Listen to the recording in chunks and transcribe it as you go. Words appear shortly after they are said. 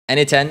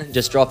n8n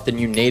just dropped the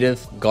new native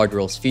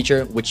guardrails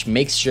feature, which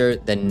makes sure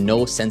that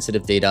no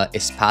sensitive data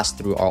is passed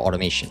through our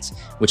automations,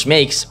 which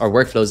makes our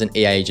workflows and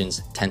AI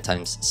agents 10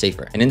 times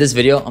safer. And in this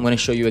video, I'm going to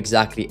show you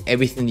exactly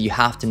everything that you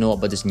have to know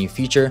about this new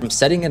feature, from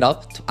setting it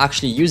up to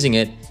actually using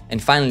it,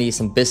 and finally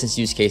some business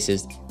use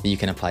cases that you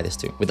can apply this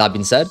to. With that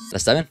being said,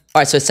 let's dive in. All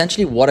right, so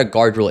essentially what a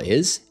guardrail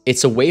is,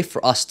 it's a way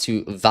for us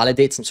to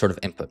validate some sort of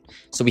input.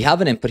 So we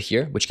have an input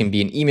here, which can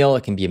be an email,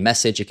 it can be a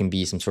message, it can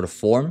be some sort of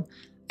form.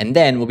 And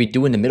then what we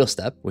do in the middle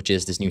step, which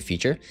is this new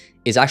feature,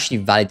 is actually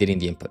validating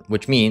the input,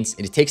 which means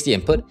it takes the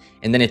input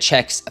and then it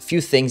checks a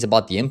few things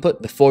about the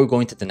input before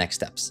going to the next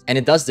steps. And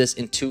it does this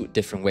in two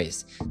different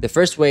ways. The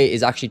first way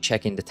is actually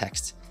checking the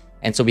text.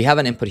 And so we have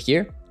an input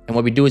here. And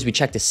what we do is we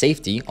check the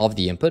safety of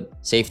the input,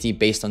 safety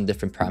based on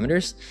different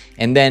parameters.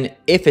 And then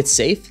if it's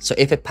safe, so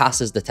if it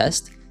passes the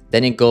test,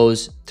 then it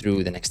goes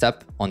through the next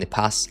step on the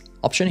pass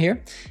option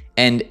here.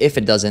 And if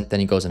it doesn't,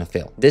 then it goes on a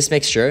fail. This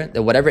makes sure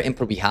that whatever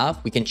input we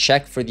have, we can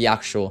check for the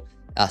actual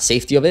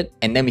safety of it.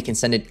 And then we can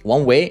send it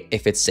one way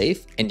if it's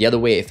safe and the other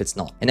way if it's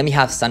not. And then we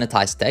have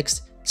Sanitize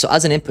Text. So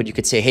as an input, you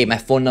could say, hey, my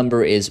phone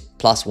number is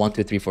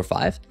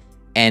 +12345.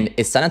 And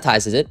it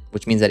sanitizes it,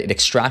 which means that it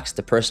extracts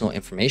the personal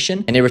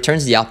information and it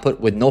returns the output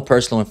with no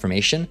personal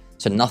information.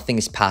 So nothing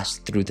is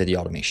passed through to the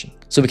automation.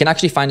 So we can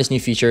actually find this new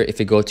feature. If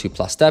we go to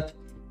plus step,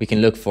 we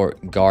can look for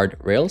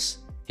Guardrails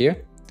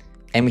here.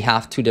 And we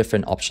have two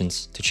different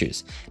options to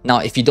choose. Now,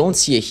 if you don't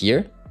see it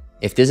here,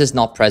 if this is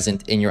not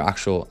present in your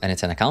actual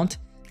n8n account,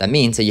 that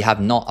means that you have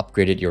not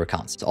upgraded your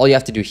accounts. So all you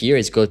have to do here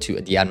is go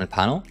to the admin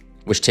panel,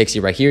 which takes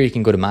you right here. You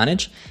can go to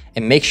manage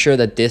and make sure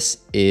that this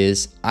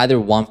is either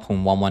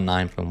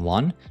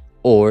 1.119.1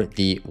 or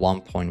the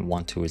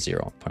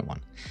 1.120.1.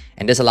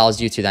 And this allows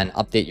you to then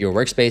update your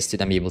workspace to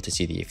then be able to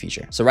see the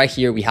feature. So right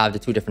here, we have the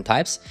two different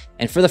types.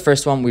 And for the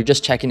first one, we're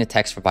just checking the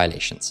text for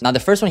violations. Now,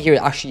 the first one here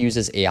actually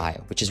uses AI,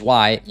 which is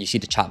why you see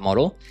the chat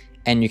model.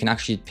 And you can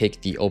actually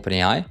pick the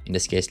OpenAI. In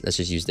this case, let's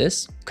just use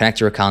this. Connect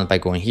your account by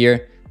going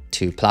here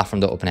to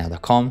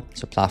platform.openai.com.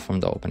 So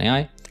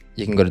platform.openai.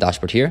 You can go to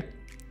dashboard here.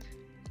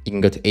 You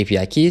can go to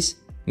API keys,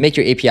 make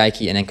your API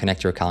key, and then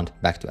connect your account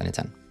back to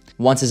n8n.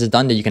 Once this is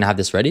done, then you can have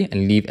this ready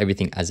and leave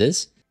everything as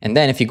is. And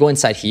then if you go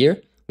inside here,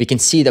 we can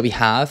see that we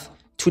have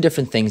two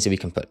different things that we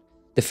can put.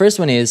 The first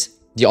one is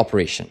the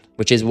operation,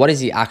 which is what is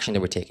the action that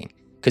we're taking.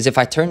 Because if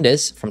I turn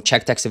this from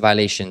check text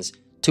violations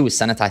to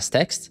sanitize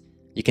text,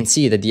 you can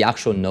see that the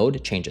actual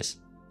node changes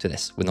to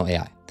this with no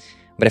AI.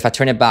 But if I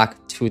turn it back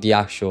to the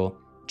actual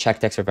check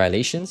text for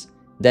violations,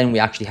 then we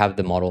actually have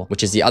the model,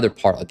 which is the other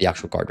part of the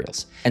actual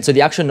guardrails. And so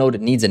the actual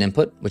node needs an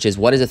input, which is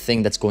what is the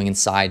thing that's going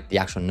inside the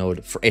actual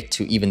node for it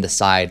to even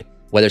decide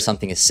whether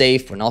something is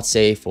safe or not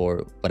safe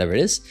or whatever it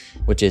is,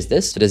 which is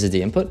this. So this is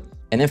the input.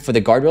 And then for the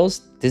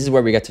guardrails, this is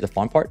where we get to the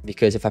fun part,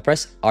 because if I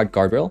press Add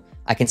Guardrail,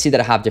 I can see that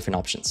I have different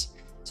options.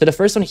 So the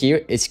first one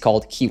here is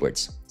called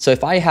keywords. So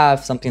if I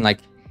have something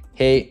like,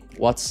 hey,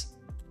 what's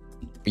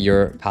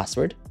your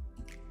password?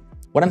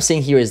 What I'm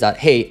saying here is that,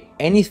 hey,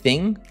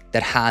 anything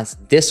that has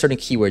this certain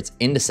keywords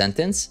in the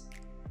sentence,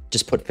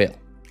 just put fail.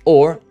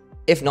 Or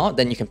if not,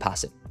 then you can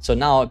pass it. So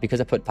now,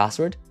 because I put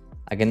password,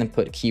 I can then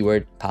put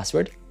keyword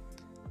password.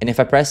 And if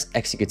I press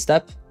execute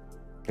step,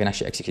 I can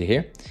actually execute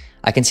here.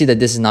 I can see that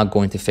this is not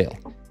going to fail.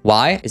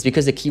 Why? It's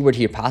because the keyword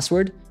here,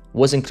 password,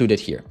 was included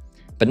here.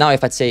 But now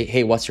if I say,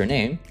 hey, what's your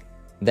name?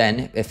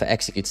 Then if I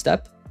execute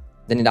step,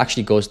 then it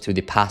actually goes to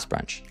the pass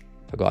branch.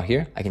 If I go out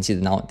here, I can see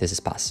that now this is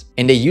pass.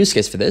 And the use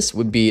case for this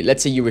would be,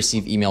 let's say you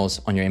receive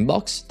emails on your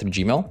inbox through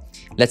Gmail.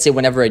 Let's say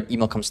whenever an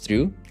email comes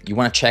through, you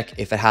want to check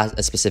if it has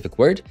a specific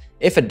word.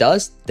 If it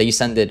does, then you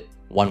send it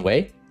one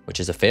way,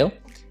 which is a fail.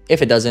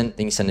 If it doesn't,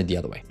 then you send it the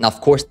other way. Now,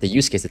 of course, the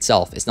use case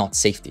itself is not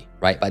safety,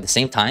 right? But at the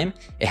same time,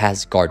 it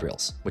has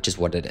guardrails, which is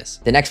what it is.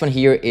 The next one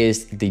here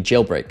is the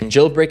jailbreak. And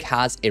jailbreak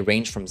has a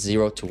range from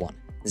 0 to 1.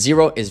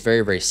 0 is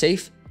very, very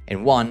safe,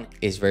 and 1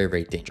 is very,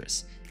 very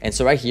dangerous. And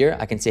so right here,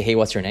 I can say, hey,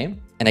 what's your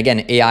name? And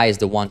again, AI is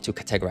the one to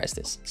categorize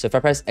this. So if I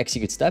press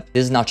execute step,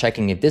 this is now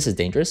checking if this is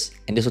dangerous,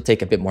 and this will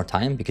take a bit more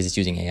time because it's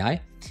using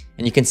AI.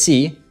 And you can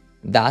see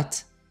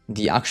that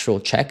the actual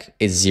check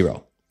is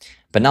 0.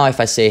 But now if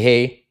I say,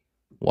 hey,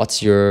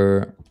 what's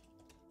your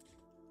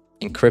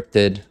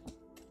encrypted,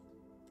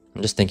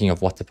 I'm just thinking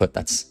of what to put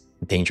that's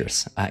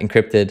dangerous.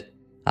 Encrypted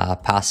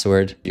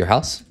password, your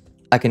house.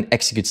 I can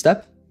execute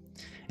step.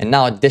 And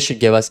now this should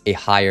give us a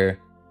higher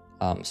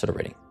sort of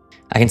rating.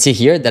 I can see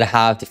here that I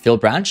have the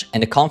field branch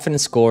and the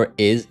confidence score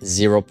is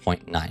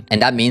 0.9.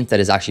 And that means that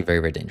it's actually very,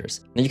 very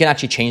dangerous. Now you can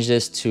actually change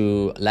this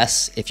to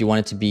less if you want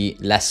it to be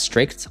less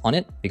strict on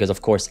it, because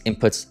of course,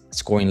 inputs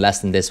scoring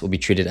less than this will be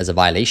treated as a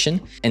violation.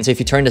 And so if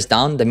you turn this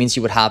down, that means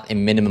you would have a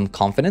minimum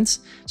confidence.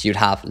 So you'd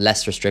have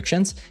less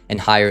restrictions,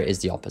 and higher is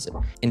the opposite.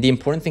 And the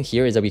important thing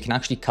here is that we can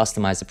actually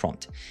customize the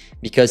prompt,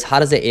 because how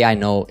does the AI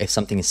know if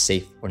something is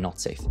safe or not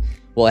safe?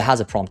 Well, it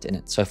has a prompt in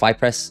it. So if I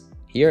press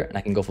here and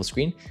I can go full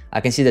screen, I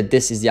can see that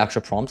this is the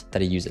actual prompt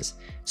that it uses.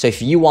 So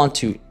if you want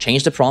to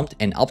change the prompt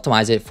and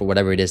optimize it for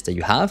whatever it is that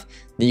you have,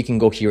 then you can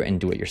go here and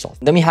do it yourself.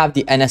 Then we have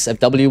the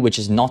NSFW, which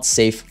is not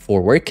safe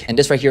for work. And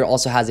this right here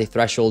also has a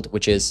threshold,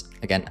 which is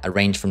again, a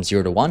range from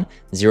 0 to 1,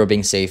 0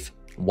 being safe,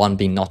 1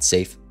 being not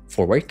safe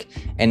for work.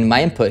 And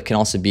my input can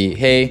also be,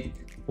 hey,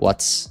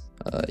 what's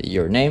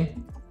your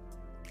name?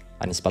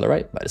 I didn't spell it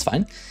right, but it's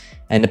fine.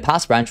 And the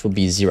pass branch will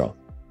be 0.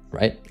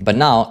 Right? But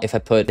now if I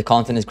put the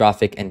content is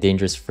graphic and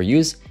dangerous for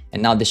use,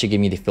 and now this should give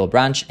me the fill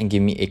branch and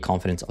give me a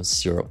confidence of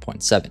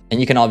 0.7.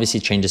 And you can obviously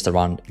change this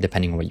around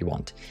depending on what you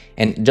want.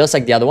 And just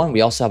like the other one,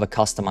 we also have a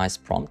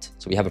customized prompt.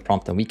 So we have a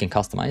prompt that we can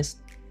customize,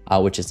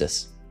 which is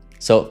this.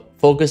 So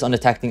focus on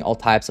detecting all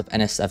types of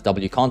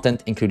NSFW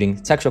content,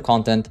 including sexual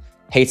content,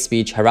 hate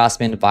speech,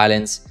 harassment,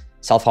 violence,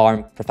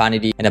 self-harm,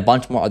 profanity, and a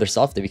bunch more other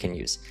stuff that we can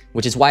use,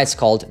 which is why it's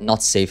called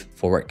not safe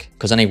for work,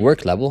 because on a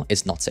work level,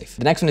 it's not safe.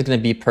 The next one is going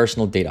to be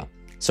personal data.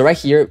 So right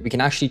here, we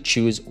can actually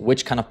choose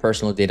which kind of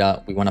personal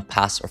data we want to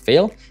pass or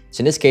fail.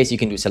 So in this case, you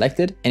can do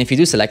selected. And if you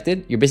do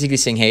selected, you're basically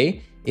saying,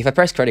 hey, if I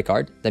press credit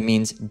card, that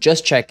means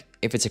just check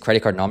if it's a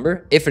credit card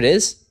number. If it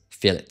is,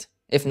 fail it.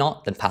 If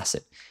not, then pass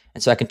it.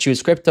 And so I can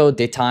choose crypto,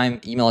 date time,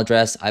 email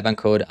address, IBAN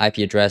code, IP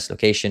address,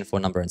 location,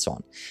 phone number, and so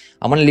on.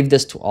 I'm going to leave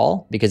this to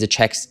all because it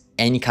checks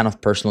any kind of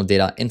personal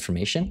data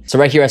information. So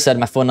right here, I said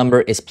my phone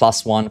number is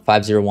 +1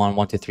 501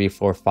 123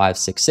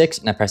 4566,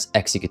 and I press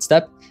execute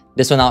step.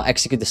 This will now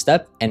execute the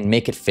step and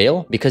make it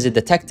fail because it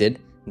detected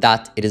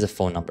that it is a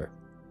phone number,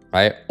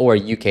 right? Or a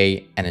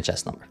UK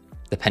NHS number,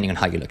 depending on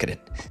how you look at it.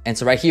 And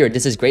so right here,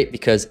 this is great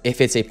because if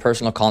it's a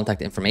personal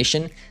contact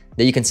information,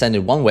 then you can send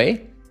it one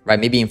way, right?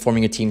 Maybe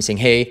informing your team saying,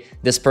 hey,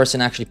 this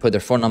person actually put their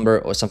phone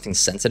number or something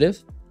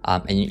sensitive.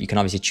 And you can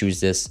obviously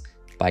choose this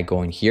by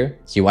going here.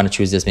 So you want to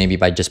choose this maybe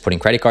by just putting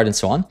credit card and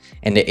so on.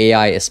 And the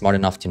AI is smart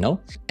enough to know.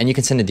 And you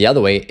can send it the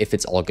other way if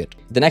it's all good.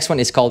 The next one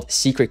is called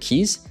secret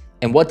keys.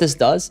 And what this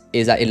does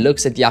is that it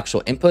looks at the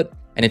actual input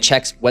and it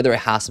checks whether it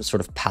has some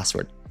sort of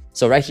password.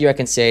 So right here, I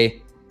can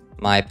say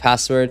my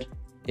password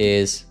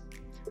is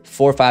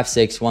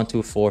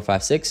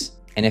 4561246.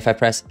 And if I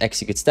press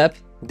execute step,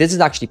 this is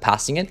actually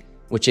passing it,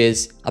 which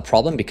is a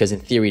problem because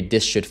in theory,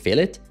 this should fail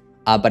it.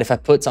 But if I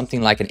put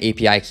something like an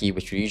API key,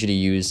 which we usually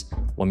use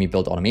when we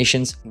build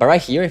automations, but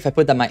right here, if I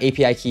put that my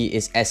API key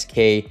is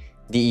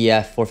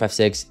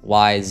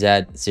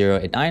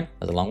SKDEF456YZ089,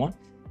 that's a long one.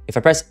 If I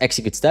press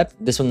execute step,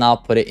 this will now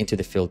put it into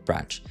the field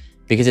branch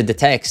because it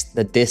detects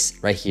that this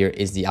right here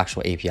is the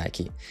actual API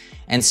key.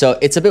 And so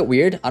it's a bit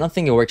weird. I don't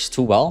think it works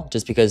too well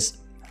just because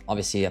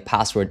obviously a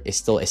password is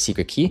still a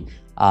secret key,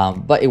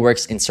 but it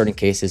works in certain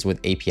cases with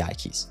API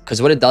keys.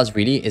 Because what it does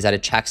really is that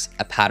it checks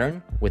a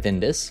pattern within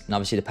this. And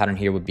obviously the pattern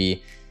here would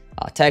be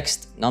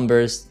text,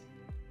 numbers,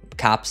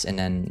 caps, and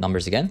then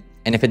numbers again.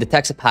 And if it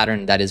detects a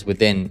pattern that is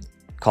within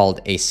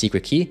called a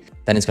secret key,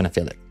 then it's going to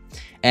fill it.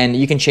 And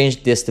you can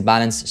change this to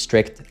balance,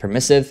 strict,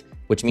 permissive,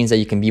 which means that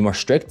you can be more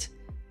strict.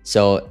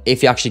 So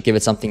if you actually give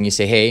it something, you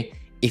say, hey,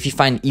 if you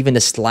find even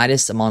the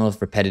slightest amount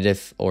of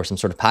repetitive or some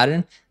sort of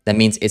pattern, that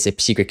means it's a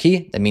secret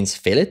key. That means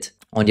fail it.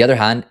 On the other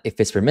hand, if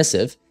it's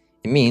permissive,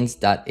 it means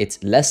that it's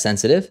less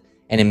sensitive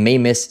and it may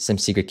miss some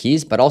secret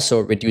keys, but also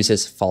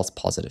reduces false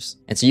positives.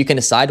 And so you can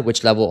decide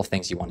which level of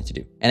things you want it to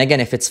do. And again,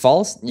 if it's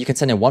false, you can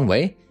send it one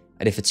way.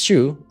 And if it's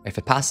true, if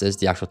it passes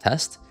the actual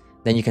test,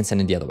 then you can send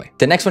it the other way.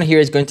 The next one here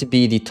is going to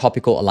be the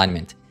topical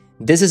alignment.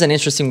 This is an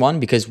interesting one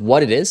because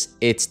what it is,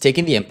 it's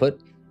taking the input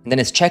and then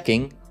it's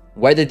checking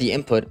whether the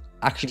input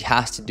actually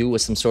has to do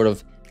with some sort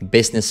of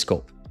business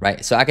scope,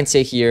 right? So I can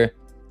say here,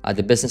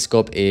 the business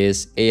scope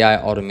is AI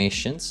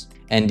automations,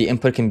 and the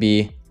input can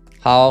be,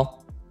 how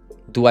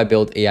do I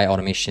build AI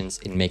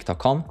automations in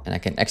make.com? And I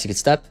can execute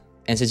step.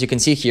 And since you can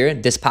see here,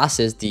 this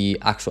passes the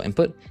actual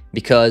input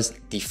because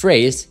the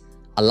phrase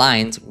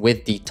aligns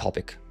with the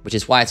topic, which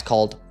is why it's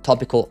called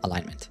topical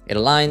alignment. It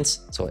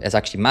aligns, so it's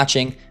actually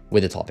matching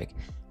with the topic.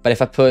 But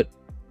if I put,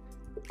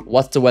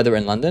 what's the weather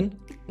in London?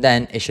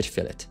 Then it should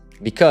fill it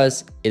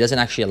because it doesn't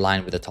actually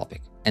align with the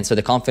topic. And so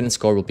the confidence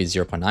score will be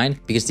 0.9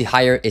 because the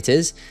higher it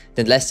is,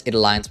 the less it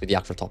aligns with the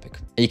actual topic.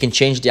 And you can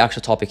change the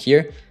actual topic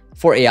here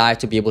for AI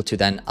to be able to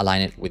then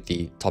align it with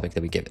the topic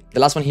that we give it. The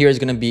last one here is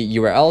going to be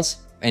URLs.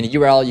 And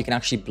URL, you can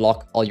actually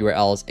block all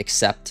URLs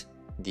except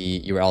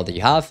the URL that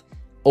you have,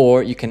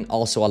 or you can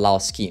also allow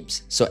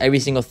schemes. So every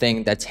single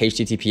thing that's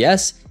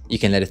HTTPS, you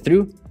can let it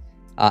through.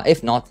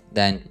 If not,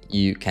 then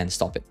you can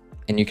stop it.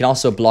 And you can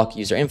also block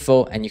user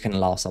info and you can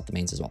allow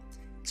subdomains as well.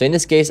 So in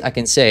this case, I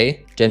can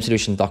say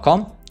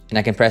gemsolutions.com and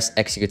I can press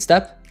execute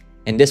step,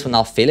 and this will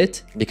now fail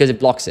it because it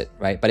blocks it,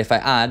 right? But if I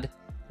add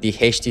the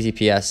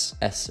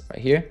HTTPS right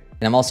here,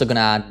 and I'm also going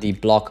to add the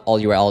block all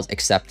URLs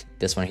except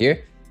this one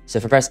here. So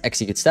if I press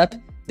execute step,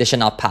 this should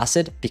now pass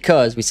it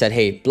because we said,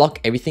 hey, block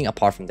everything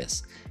apart from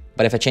this.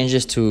 But if I change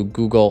this to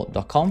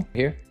google.com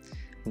here,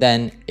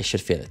 then it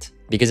should fail it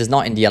because it's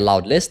not in the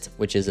allowed list,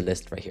 which is a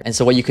list right here. And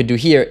so what you could do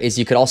here is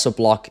you could also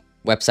block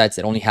websites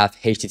that only have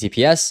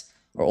HTTPS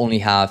or only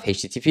have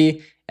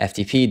HTTP,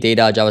 FTP,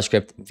 data,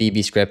 JavaScript,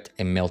 VB script,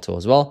 and mail tool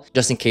as well,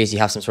 just in case you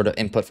have some sort of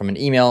input from an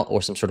email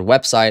or some sort of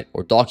website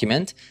or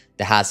document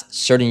that has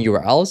certain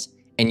URLs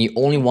and you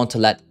only want to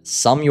let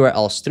some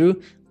URLs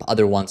through, but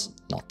other ones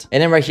not.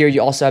 And then right here,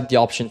 you also have the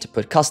option to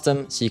put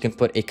custom. So you can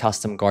put a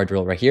custom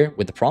guardrail right here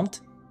with the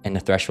prompt and the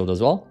threshold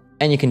as well.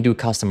 And you can do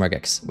custom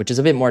regex, which is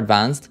a bit more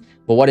advanced.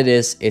 But what it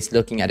is, it's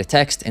looking at a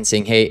text and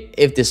saying, hey,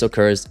 if this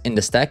occurs in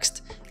this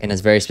text in a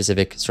very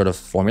specific sort of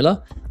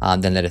formula,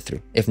 then let it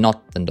through. If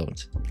not, then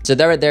don't. So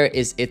there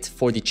is it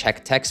for the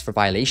check text for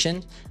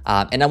violation.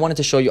 And I wanted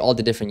to show you all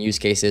the different use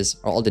cases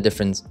or all the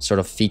different sort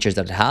of features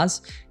that it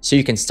has. So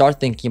you can start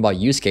thinking about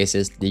use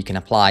cases that you can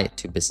apply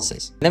to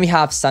businesses. And then we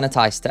have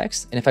Sanitize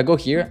Text. And if I go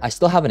here, I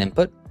still have an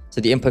input. So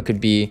the input could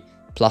be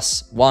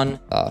 +1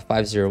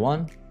 501.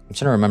 I'm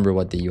trying to remember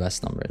what the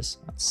US number is.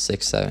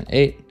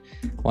 678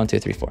 1 2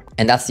 3 4.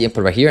 And that's the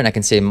input right here. And I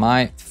can say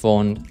my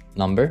phone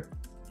number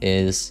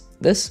is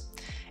this.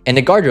 In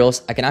the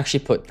guardrails, I can actually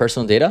put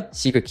personal data,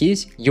 secret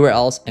keys,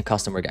 URLs, and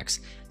custom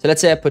regex. So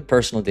let's say I put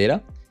personal data.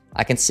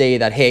 I can say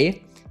that,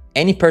 hey,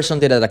 any personal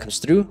data that comes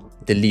through,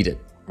 delete it,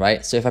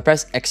 right? So if I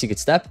press execute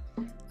step,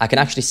 I can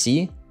actually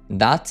see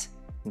that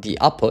the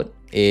output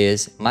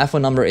is my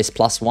phone number is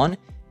 +1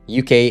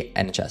 UK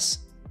NHS.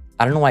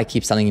 I don't know why it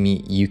keeps telling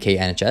me UK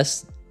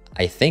NHS.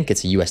 I think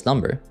it's a US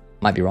number.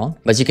 Might be wrong.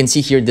 But as you can see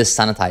here, this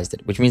sanitized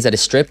it, which means that it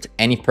stripped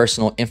any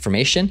personal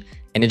information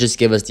and it just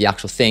gave us the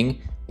actual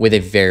thing with a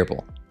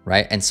variable,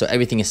 right? And so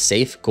everything is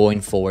safe going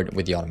forward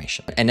with the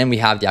automation. And then we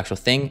have the actual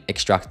thing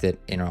extracted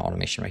in our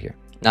automation right here.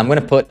 Now I'm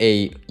going to put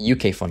a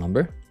UK phone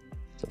number.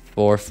 So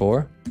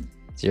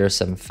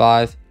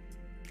 44075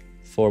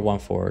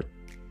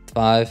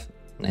 4145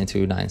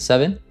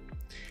 9297.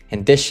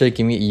 And this should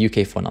give me a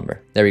UK phone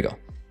number. There we go.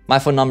 My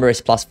phone number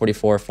is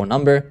 +44 phone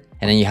number.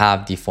 And then you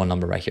have the phone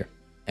number right here.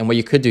 And what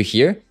you could do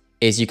here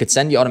is you could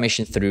send the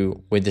automation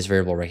through with this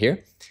variable right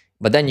here,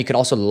 but then you can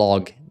also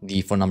log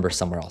the phone number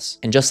somewhere else.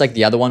 And just like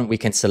the other one, we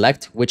can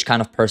select which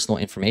kind of personal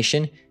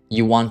information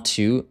you want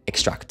to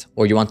extract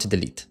or you want to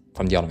delete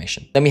from the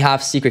automation. Then we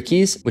have secret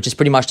keys, which is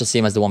pretty much the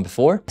same as the one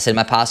before. I said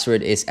my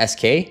password is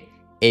SK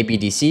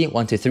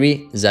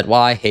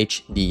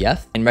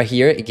ABDC123ZYHDEF. And right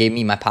here, it gave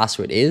me my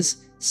password is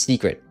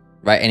secret,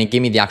 right? And it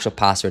gave me the actual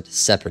password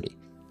separately.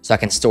 So I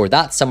can store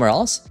that somewhere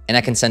else and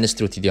I can send this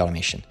through to the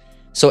automation.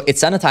 So it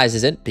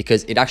sanitizes it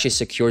because it actually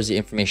secures the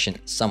information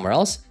somewhere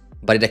else,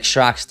 but it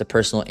extracts the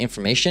personal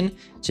information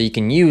so you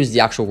can use the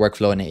actual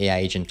workflow in an AI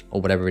agent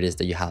or whatever it is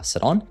that you have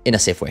set on in a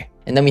safe way.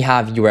 And then we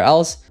have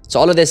URLs. So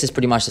all of this is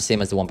pretty much the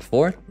same as the one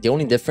before. The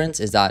only difference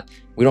is that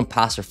we don't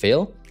pass or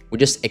fail. We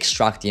just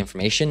extract the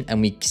information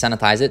and we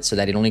sanitize it so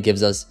that it only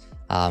gives us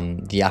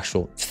the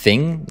actual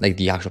thing, like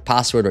the actual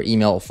password or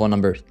email or phone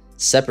number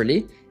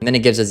separately. And then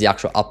it gives us the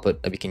actual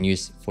output that we can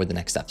use for the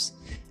next steps.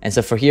 And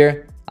so for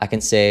here, I can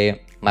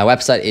say my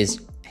website is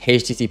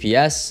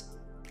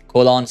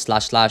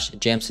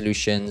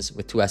https://jmsolutions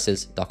with 2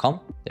 S's.com.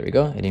 There we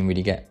go. I didn't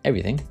really get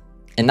everything.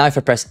 And now if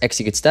I press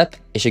execute step,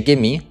 it should give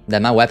me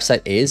that my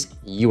website is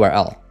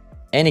URL.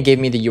 And it gave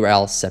me the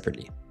URL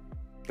separately,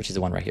 which is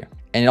the one right here.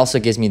 And it also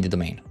gives me the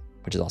domain,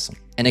 which is awesome.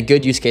 And a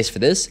good use case for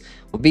this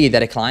would be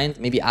that a client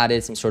maybe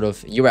added some sort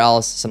of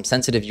URLs, some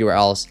sensitive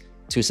URLs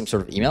to some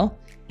sort of email.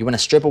 You want to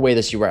strip away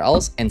those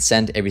URLs and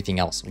send everything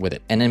else with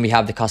it. And then we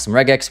have the custom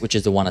regex, which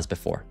is the one as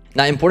before.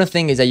 Now, important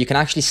thing is that you can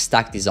actually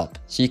stack these up.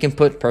 So you can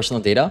put personal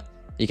data,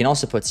 you can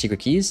also put secret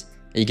keys,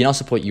 and you can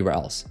also put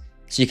URLs.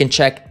 So you can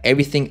check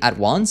everything at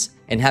once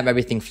and have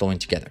everything flowing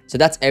together. So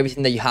that's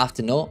everything that you have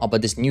to know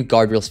about this new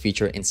guardrails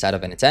feature inside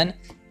of n8n.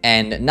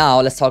 And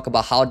now let's talk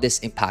about how this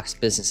impacts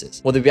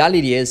businesses. Well, the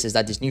reality is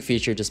that this new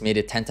feature just made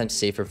it 10 times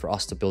safer for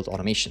us to build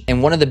automation.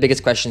 And one of the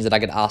biggest questions that I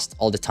get asked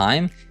all the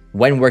time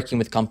when working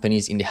with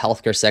companies in the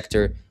healthcare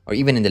sector or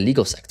even in the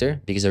legal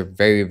sector, because they're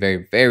very,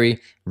 very, very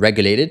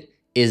regulated,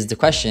 is the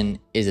question,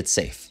 is it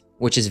safe?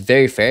 Which is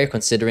very fair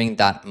considering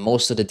that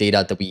most of the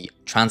data that we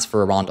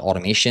transfer around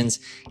automations,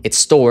 it's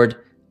stored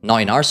not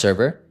in our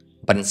server,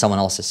 but in someone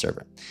else's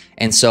server.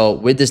 And so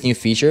with this new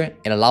feature,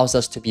 it allows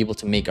us to be able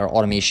to make our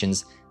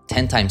automations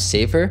 10 times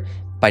safer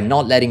by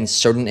not letting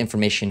certain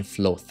information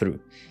flow through.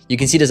 You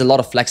can see there's a lot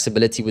of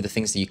flexibility with the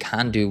things that you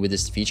can do with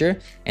this feature.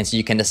 And so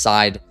you can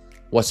decide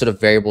what sort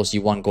of variables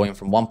you want going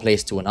from one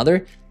place to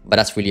another, but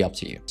that's really up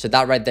to you. So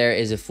that right there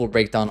is a full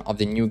breakdown of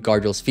the new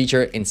guardrails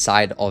feature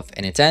inside of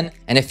n8n.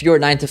 And if you're a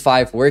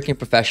 9-to-5 working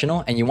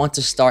professional and you want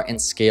to start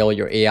and scale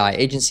your AI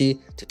agency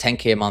to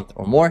 10K a month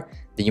or more,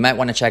 then you might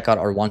want to check out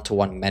our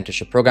one-to-one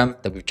mentorship program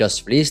that we've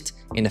just released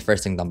in the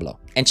first link down below.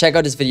 And check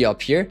out this video up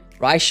here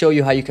where I show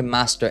you how you can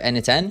master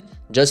n8n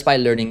just by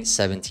learning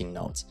 17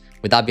 nodes.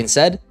 With that being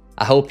said,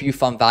 I hope you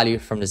found value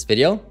from this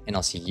video and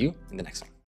I'll see you in the next one.